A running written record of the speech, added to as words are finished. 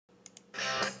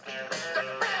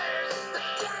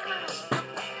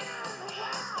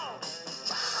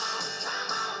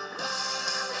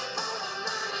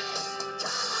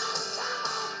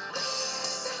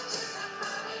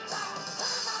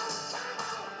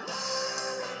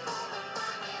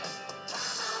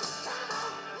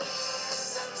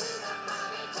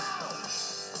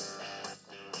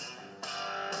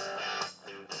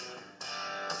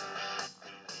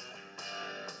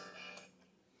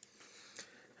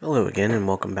Hello again, and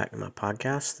welcome back to my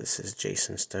podcast. This is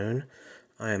Jason Stone.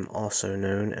 I am also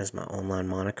known as my online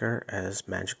moniker as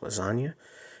Magic Lasagna.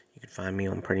 You can find me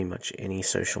on pretty much any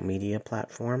social media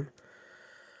platform.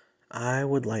 I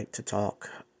would like to talk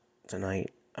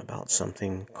tonight about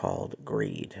something called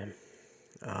greed.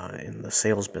 In the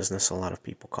sales business, a lot of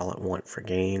people call it want for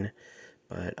gain,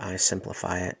 but I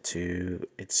simplify it to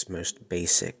its most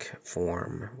basic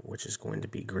form, which is going to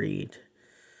be greed.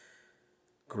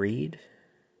 Greed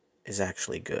is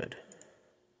actually good.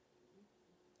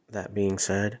 That being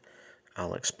said,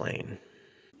 I'll explain.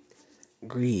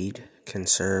 Greed can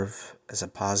serve as a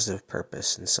positive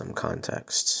purpose in some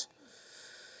contexts.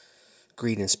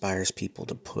 Greed inspires people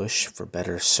to push for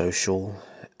better social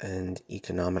and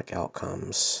economic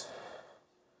outcomes.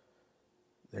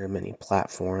 There are many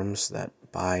platforms that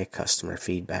buy customer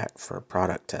feedback for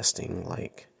product testing,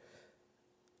 like,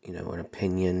 an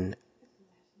opinion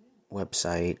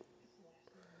website.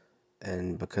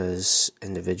 And because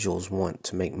individuals want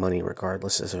to make money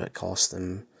regardless if it costs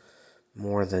them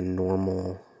more than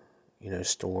normal,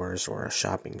 stores or a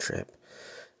shopping trip,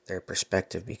 their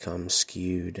perspective becomes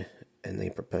skewed and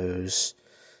they propose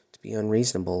to be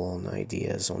unreasonable on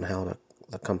ideas on how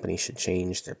the company should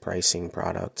change their pricing,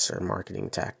 products, or marketing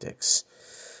tactics,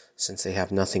 since they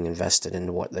have nothing invested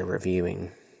into what they're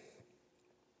reviewing.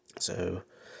 So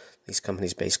these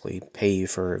companies basically pay you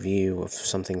for a review of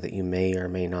something that you may or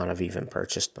may not have even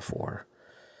purchased before.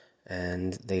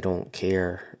 And they don't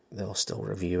care. They'll still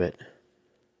review it.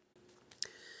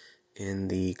 In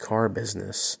the car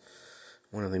business,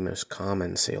 one of the most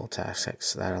common sales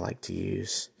tactics that I like to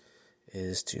use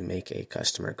is to make a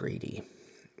customer greedy.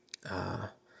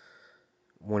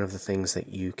 One of the things that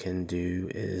you can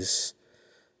do is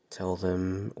tell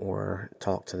them or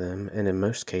talk to them, and in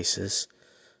most cases,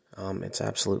 it's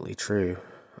absolutely true.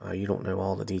 You don't know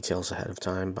all the details ahead of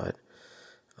time, but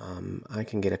I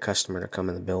can get a customer to come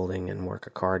in the building and work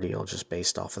a car deal just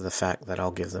based off of the fact that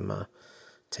I'll give them a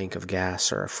tank of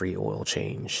gas or a free oil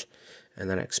change, and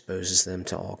that exposes them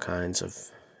to all kinds of,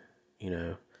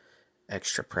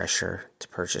 extra pressure to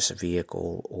purchase a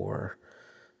vehicle or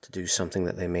to do something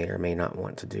that they may or may not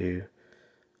want to do.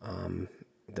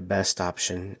 The best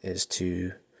option is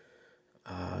to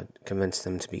convince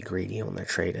them to be greedy on their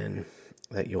trade-in,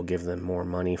 that you'll give them more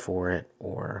money for it,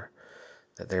 or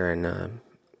that they're in an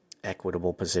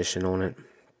equitable position on it.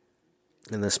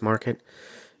 In this market,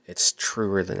 it's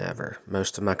truer than ever.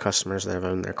 Most of my customers that have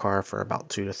owned their car for about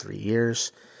 2 to 3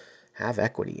 years have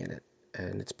equity in it,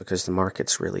 and it's because the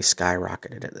market's really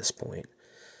skyrocketed at this point.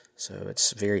 So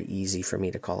it's very easy for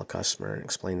me to call a customer and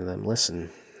explain to them,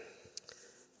 listen,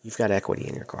 you've got equity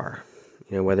in your car.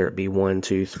 Whether it be $1,000,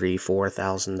 $2,000,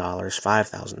 $3,000, $4,000,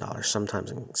 $5,000,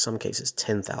 sometimes in some cases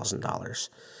 $10,000.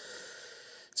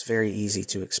 It's very easy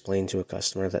to explain to a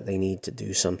customer that they need to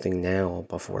do something now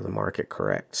before the market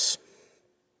corrects.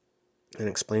 And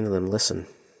explain to them, listen,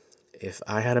 if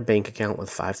I had a bank account with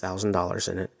 $5,000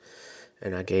 in it,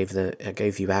 and I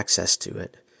gave you access to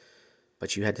it,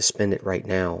 but you had to spend it right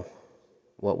now,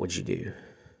 what would you do?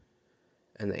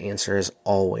 And the answer is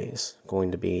always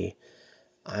going to be,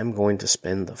 I'm going to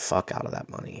spend the fuck out of that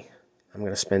money. I'm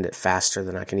going to spend it faster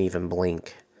than I can even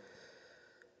blink.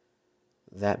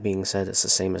 That being said, it's the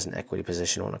same as an equity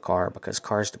position on a car, because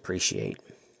cars depreciate.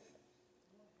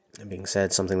 That being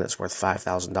said, something that's worth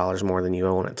 $5,000 more than you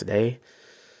own it today,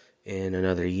 in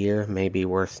another year may be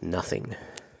worth nothing.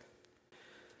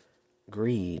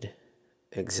 Greed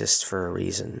exists for a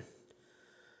reason.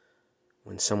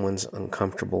 When someone's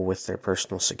uncomfortable with their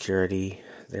personal security,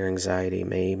 their anxiety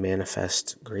may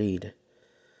manifest greed.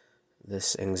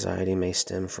 This anxiety may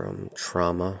stem from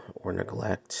trauma or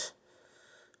neglect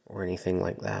or anything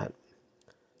like that.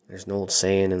 There's an old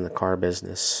saying in the car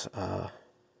business,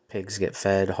 pigs get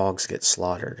fed, hogs get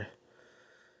slaughtered.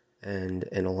 And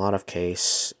in a lot of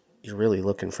cases, you're really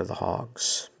looking for the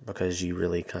hogs because you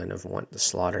really kind of want to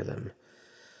slaughter them.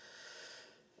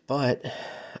 But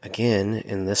again,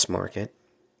 in this market,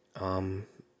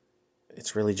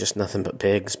 it's really just nothing but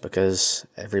pigs, because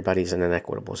everybody's in an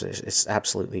equitable position. It's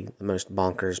absolutely the most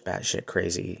bonkers, batshit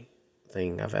crazy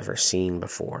thing I've ever seen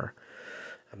before.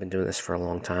 I've been doing this for a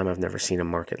long time. I've never seen a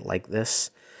market like this.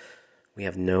 We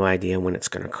have no idea when it's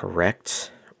going to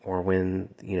correct or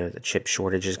when, the chip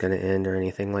shortage is going to end or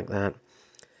anything like that.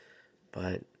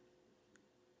 But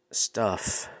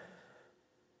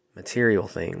material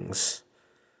things,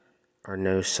 are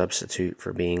no substitute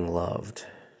for being loved.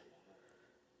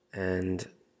 And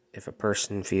if a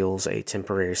person feels a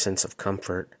temporary sense of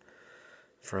comfort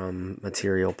from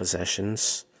material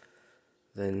possessions,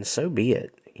 then so be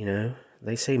it,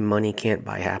 They say money can't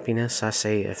buy happiness. I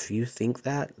say if you think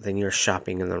that, then you're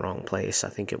shopping in the wrong place. I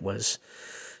think it was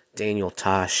Daniel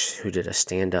Tosh who did a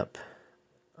stand-up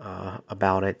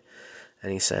about it,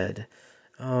 and he said,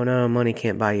 "Oh no, money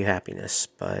can't buy you happiness,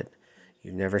 but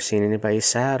you've never seen anybody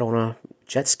sad on a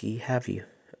jet ski, have you?"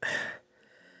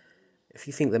 If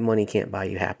you think that money can't buy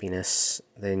you happiness,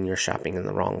 then you're shopping in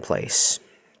the wrong place.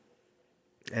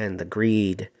 And the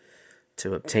greed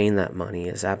to obtain that money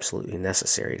is absolutely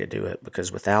necessary to do it,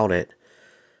 because without it,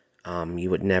 you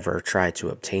would never try to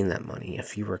obtain that money.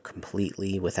 If you were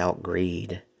completely without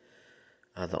greed,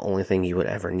 the only thing you would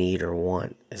ever need or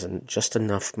want is just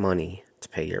enough money to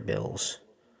pay your bills.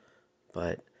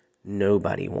 But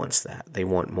nobody wants that. They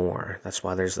want more. That's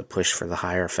why there's the push for the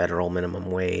higher federal minimum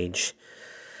wage.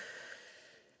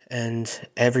 And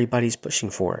everybody's pushing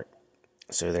for it.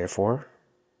 So therefore,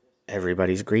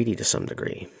 everybody's greedy to some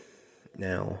degree.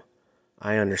 Now,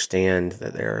 I understand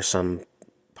that there are some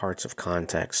parts of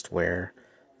context where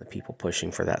the people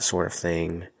pushing for that sort of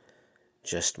thing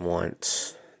just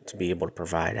want to be able to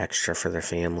provide extra for their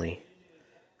family,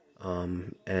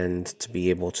 and to be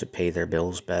able to pay their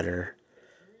bills better.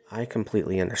 I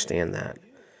completely understand that.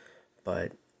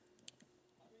 But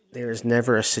there is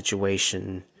never a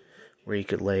situation where you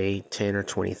could lay $10,000 or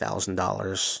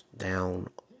 $20,000 down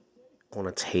on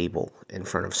a table in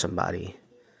front of somebody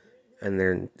and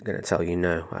they're going to tell you,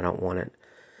 no, I don't want it.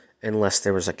 Unless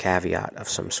there was a caveat of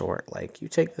some sort, like you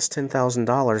take this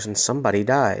 $10,000 and somebody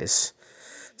dies.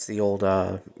 It's the old,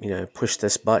 push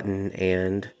this button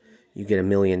and you get $1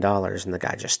 million, and the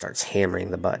guy just starts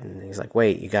hammering the button. He's like,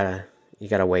 wait, you gotta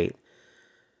wait.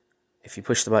 If you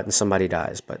push the button, somebody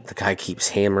dies, but the guy keeps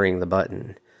hammering the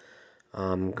button.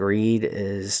 Greed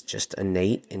is just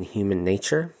innate in human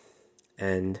nature,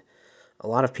 and a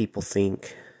lot of people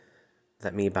think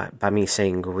that by me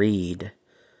saying greed,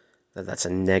 that's a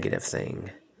negative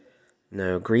thing.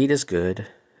 No, greed is good.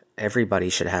 Everybody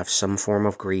should have some form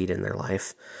of greed in their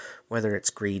life, whether it's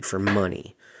greed for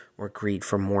money, or greed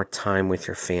for more time with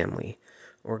your family,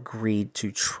 or greed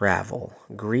to travel.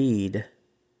 Greed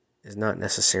is not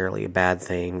necessarily a bad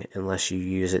thing unless you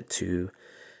use it to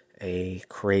a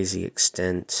crazy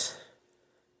extent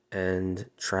and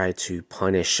try to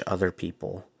punish other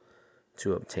people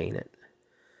to obtain it.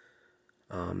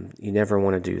 You never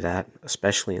want to do that,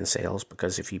 especially in sales,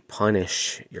 because if you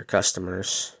punish your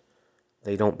customers,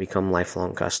 they don't become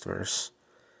lifelong customers.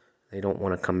 They don't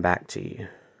want to come back to you.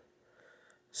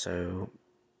 So,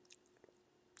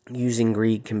 using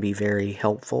greed can be very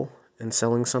helpful in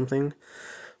selling something,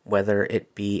 whether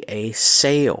it be a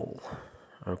sale,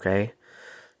 okay?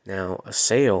 Now, a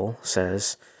sale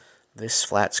says, this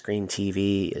flat screen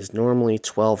TV is normally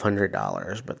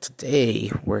 $1,200, but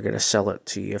today we're going to sell it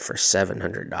to you for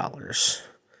 $700.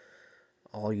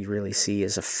 All you really see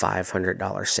is a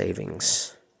 $500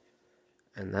 savings.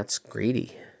 And that's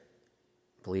greedy.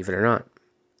 Believe it or not.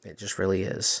 It just really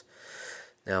is.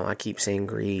 Now, I keep saying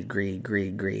greed, greed,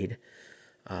 greed, greed.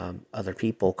 Other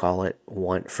people call it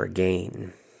want for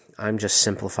gain. I'm just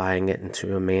simplifying it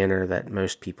into a manner that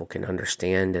most people can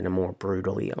understand in a more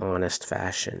brutally honest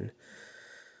fashion.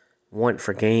 Want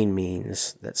for gain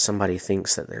means that somebody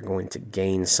thinks that they're going to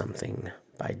gain something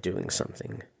by doing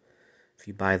something. If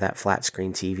you buy that flat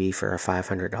screen TV for a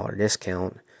 $500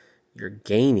 discount, you're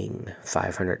gaining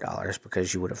 $500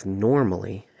 because you would have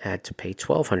normally had to pay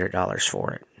 $1,200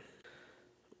 for it.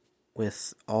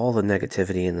 With all the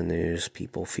negativity in the news,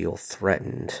 people feel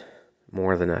threatened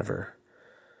more than ever.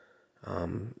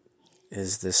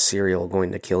 Is this cereal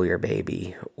going to kill your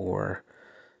baby? Or,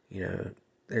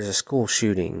 there's a school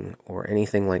shooting or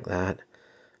anything like that.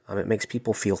 It makes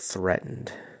people feel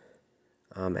threatened.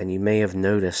 And you may have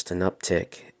noticed an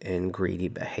uptick in greedy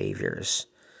behaviors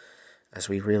as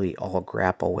we really all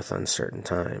grapple with uncertain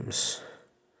times.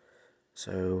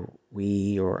 So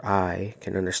we or I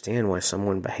can understand why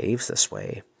someone behaves this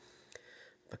way,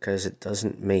 because it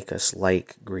doesn't make us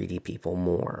like greedy people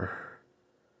more.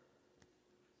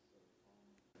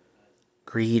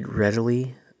 Greed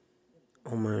readily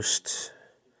almost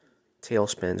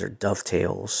tailspins or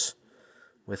dovetails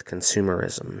with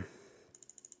consumerism.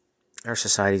 Our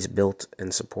society is built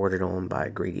and supported on by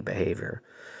greedy behavior,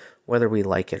 whether we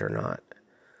like it or not.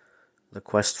 The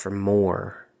quest for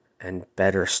more and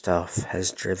better stuff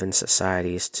has driven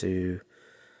societies to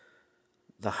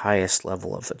the highest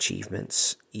level of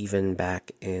achievements, even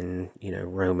back in,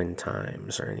 Roman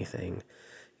times or anything.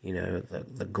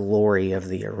 The glory of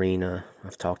the arena.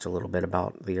 I've talked a little bit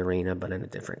about the arena, but in a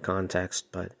different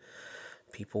context. But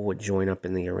people would join up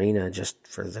in the arena just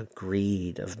for the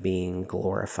greed of being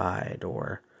glorified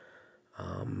or,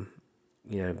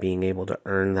 being able to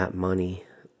earn that money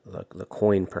the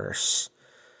coin purse.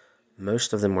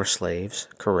 Most of them were slaves,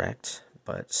 correct,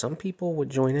 but some people would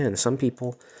join in. Some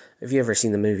people, have you ever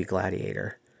seen the movie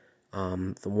Gladiator?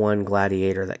 The one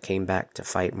gladiator that came back to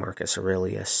fight Marcus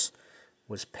Aurelius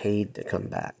was paid to come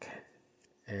back.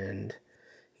 And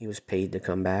he was paid to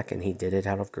come back, and he did it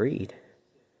out of greed.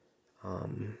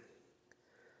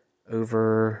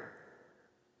 Over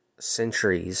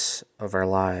centuries of our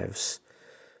lives,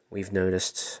 we've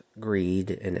noticed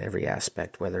greed in every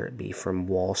aspect, whether it be from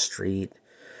Wall Street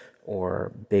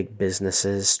or big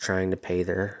businesses trying to pay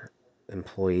their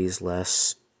employees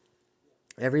less.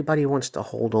 Everybody wants to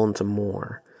hold on to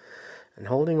more. And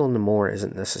holding on to more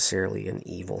isn't necessarily an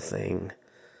evil thing.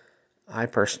 I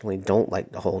personally don't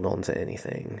like to hold on to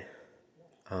anything.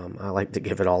 I like to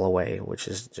give it all away, which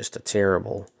is just a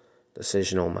terrible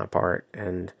decision on my part,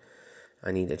 and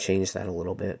I need to change that a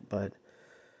little bit. But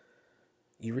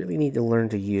you really need to learn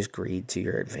to use greed to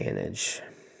your advantage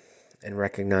and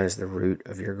recognize the root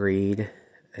of your greed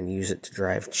and use it to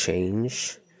drive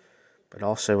change, but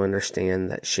also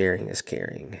understand that sharing is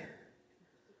caring.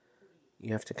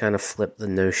 You have to kind of flip the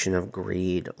notion of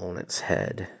greed on its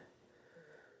head.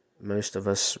 Most of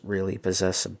us really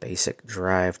possess a basic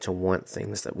drive to want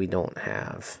things that we don't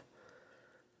have.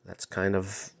 That's kind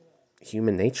of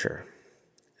human nature.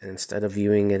 And instead of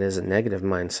viewing it as a negative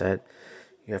mindset,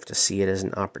 you have to see it as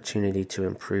an opportunity to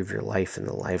improve your life and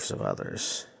the lives of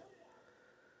others.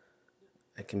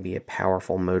 It can be a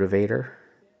powerful motivator.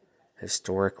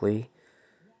 Historically,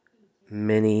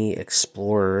 many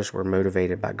explorers were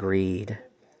motivated by greed,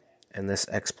 and this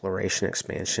exploration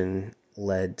expansion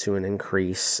led to an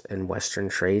increase in Western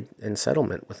trade and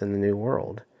settlement within the New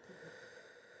World.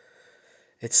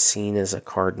 It's seen as a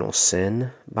cardinal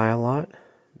sin by a lot,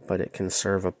 but it can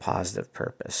serve a positive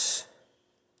purpose.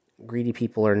 Greedy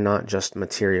people are not just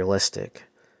materialistic,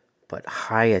 but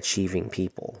high-achieving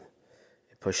people.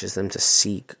 It pushes them to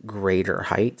seek greater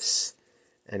heights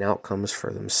and outcomes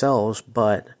for themselves,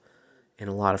 but in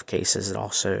a lot of cases it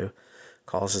also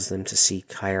causes them to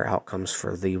seek higher outcomes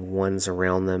for the ones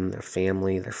around them, their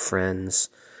family, their friends,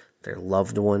 their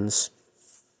loved ones.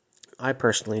 I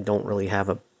personally don't really have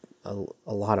a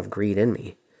lot of greed in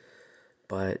me,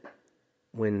 but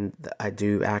when I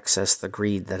do access the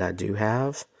greed that I do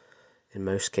have, in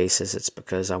most cases it's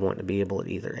because I want to be able to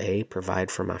either A,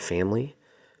 provide for my family,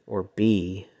 or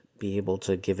B, be able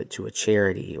to give it to a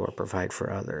charity or provide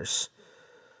for others.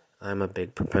 I'm a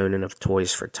big proponent of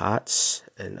Toys for Tots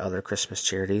and other Christmas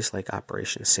charities like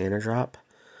Operation Santa Drop.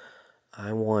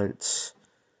 I want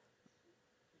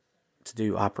to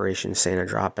do Operation Santa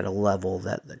Drop at a level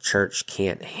that the church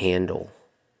can't handle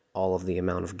all of the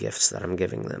amount of gifts that I'm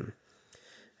giving them.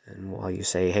 And while you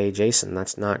say, hey, Jason,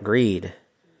 that's not greed,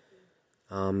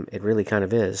 it really kind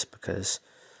of is, because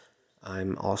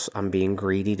I'm being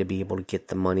greedy to be able to get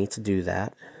the money to do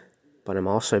that. But I'm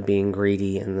also being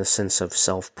greedy in the sense of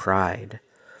self-pride.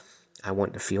 I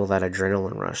want to feel that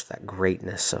adrenaline rush, that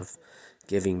greatness of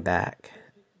giving back.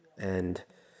 And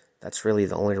that's really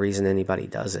the only reason anybody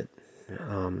does it.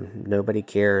 Nobody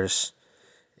cares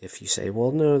if you say,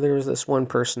 well, no, there was this one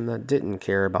person that didn't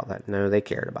care about that. No, they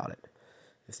cared about it.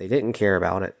 If they didn't care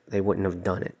about it, they wouldn't have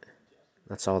done it.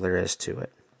 That's all there is to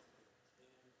it.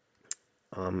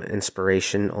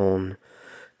 Inspiration on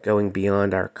going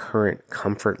beyond our current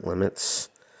comfort limits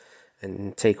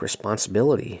and take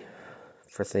responsibility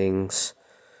for things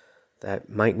that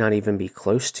might not even be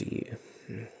close to you.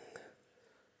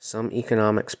 Some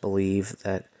economics believe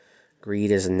that greed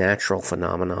is a natural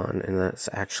phenomenon and that's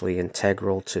actually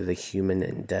integral to the human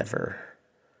endeavor.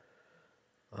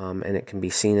 And it can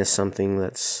be seen as something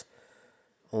that's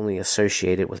only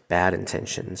associated with bad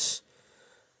intentions.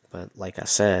 But like I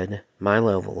said, my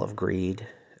level of greed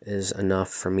is enough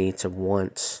for me to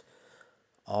want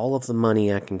all of the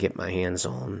money I can get my hands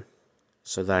on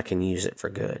so that I can use it for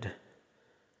good.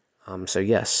 So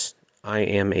yes, I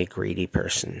am a greedy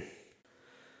person.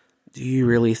 Do you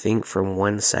really think for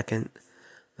 1 second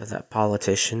that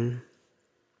politician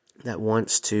that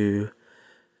wants to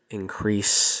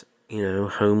increase,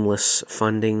 homeless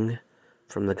funding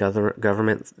from the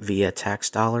government via tax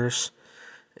dollars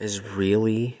is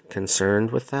really concerned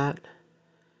with that?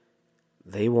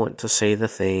 They want to say the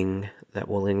thing that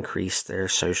will increase their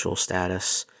social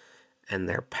status and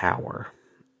their power.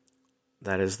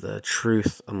 That is the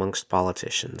truth amongst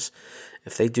politicians.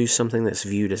 If they do something that's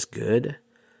viewed as good,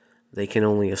 they can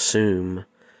only assume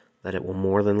that it will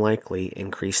more than likely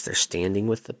increase their standing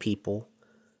with the people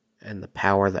and the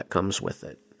power that comes with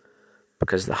it.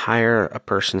 Because the higher a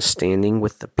person's standing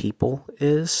with the people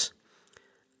is,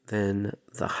 then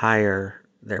the higher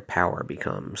their power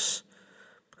becomes.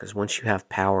 Because once you have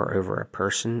power over a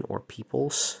person or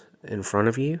peoples in front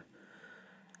of you,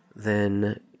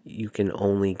 then you can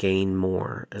only gain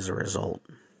more as a result.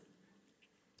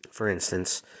 For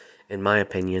instance, in my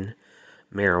opinion,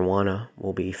 marijuana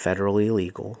will be federally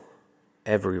legal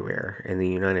everywhere in the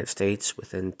United States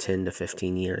within 10 to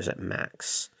 15 years at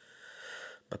max,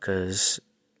 because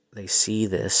they see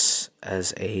this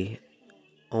as a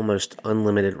almost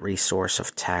unlimited resource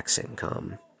of tax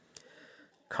income.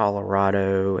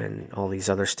 Colorado and all these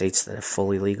other states that have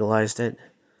fully legalized it,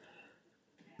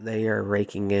 they are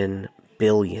raking in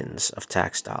billions of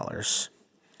tax dollars.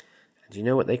 Do you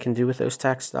know what they can do with those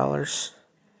tax dollars?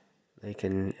 They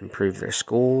can improve their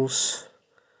schools,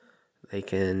 they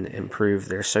can improve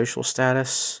their social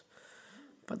status,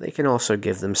 but they can also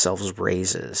give themselves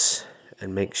raises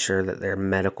and make sure that their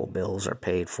medical bills are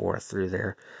paid for through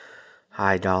their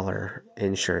high dollar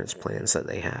insurance plans that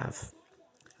they have.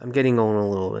 I'm getting on a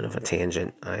little bit of a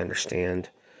tangent, I understand,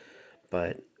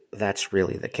 but that's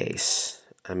really the case.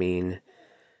 I mean,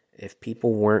 if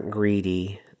people weren't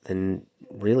greedy, then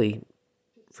really,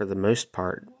 for the most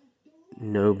part,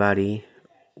 nobody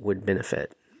would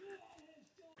benefit.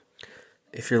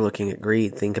 If you're looking at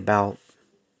greed, think about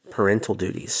parental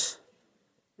duties.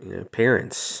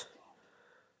 Parents.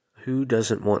 Who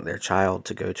doesn't want their child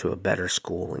to go to a better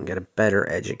school and get a better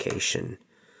education?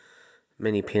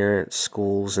 Many parents,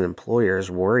 schools, and employers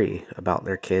worry about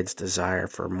their kids' desire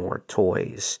for more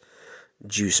toys,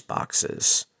 juice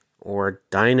boxes, or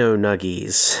dino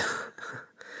nuggies.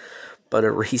 But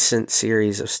a recent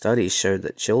series of studies showed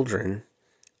that children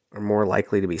are more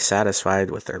likely to be satisfied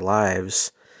with their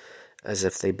lives as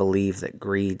if they believe that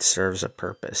greed serves a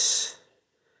purpose.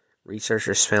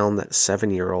 Researchers found that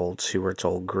 7-year-olds who were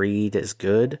told greed is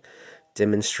good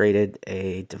demonstrated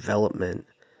a development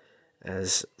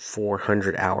as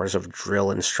 400 hours of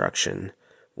drill instruction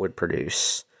would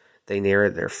produce. They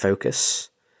narrowed their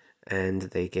focus, and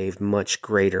they gave much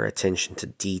greater attention to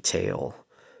detail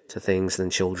to things than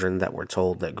children that were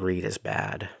told that greed is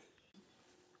bad.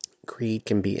 Greed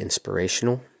can be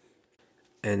inspirational,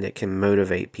 and it can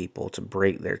motivate people to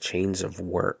break their chains of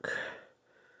work.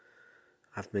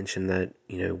 I've mentioned that,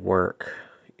 work,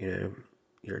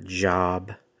 your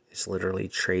job is literally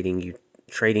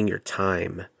trading your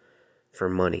time for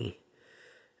money.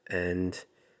 And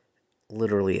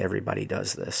literally everybody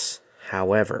does this.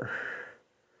 However,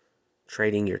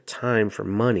 trading your time for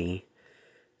money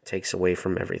takes away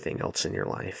from everything else in your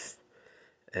life.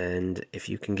 And if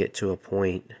you can get to a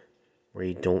point where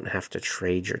you don't have to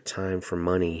trade your time for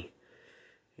money,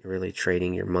 you're really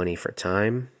trading your money for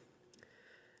time,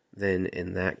 then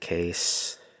in that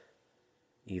case,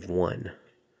 you've won.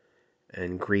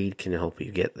 And greed can help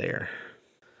you get there.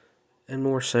 And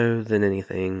more so than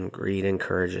anything, greed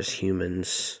encourages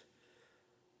humans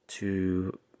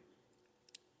to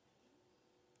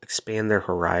expand their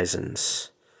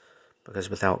horizons. Because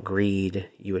without greed,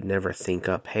 you would never think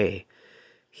up, hey,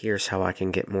 here's how I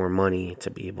can get more money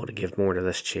to be able to give more to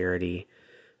this charity.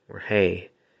 Or,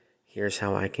 hey, here's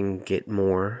how I can get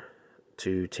more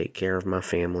to take care of my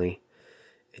family.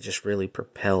 It just really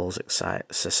propels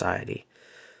society.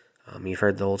 You've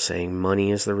heard the old saying,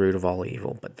 money is the root of all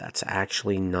evil, but that's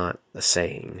actually not the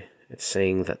saying. It's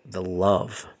saying that the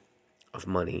love of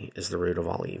money is the root of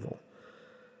all evil.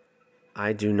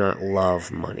 I do not love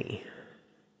money.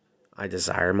 I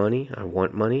desire money. I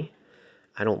want money.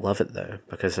 I don't love it, though,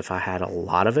 because if I had a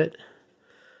lot of it,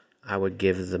 I would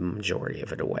give the majority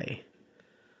of it away.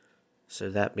 So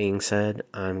that being said,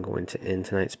 I'm going to end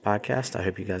tonight's podcast. I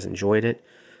hope you guys enjoyed it.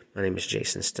 My name is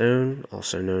Jason Stone,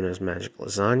 also known as Magic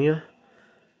Lasagna.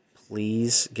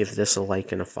 Please give this a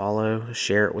like and a follow.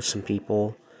 Share it with some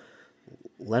people.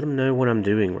 Let them know what I'm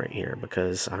doing right here,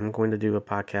 because I'm going to do a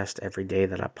podcast every day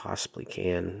that I possibly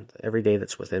can, every day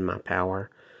that's within my power.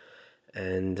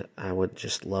 And I would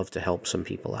just love to help some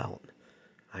people out.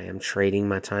 I am trading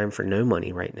my time for no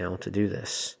money right now to do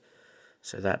this.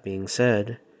 So that being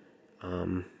said,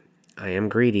 I am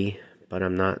greedy, but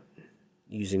I'm not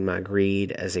using my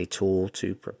greed as a tool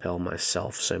to propel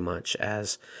myself so much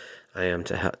as I am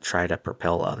to try to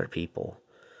propel other people.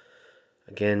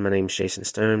 Again, my name is Jason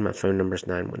Stone. My phone number is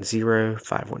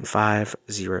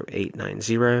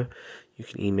 910-515-0890. You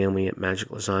can email me at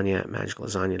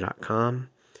magiclasagna@magiclasagna.com.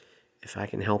 If I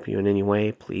can help you in any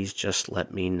way, please just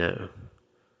let me know.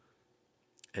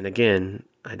 And again,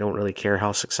 I don't really care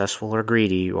how successful or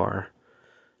greedy you are.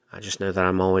 I just know that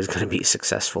I'm always going to be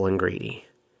successful and greedy.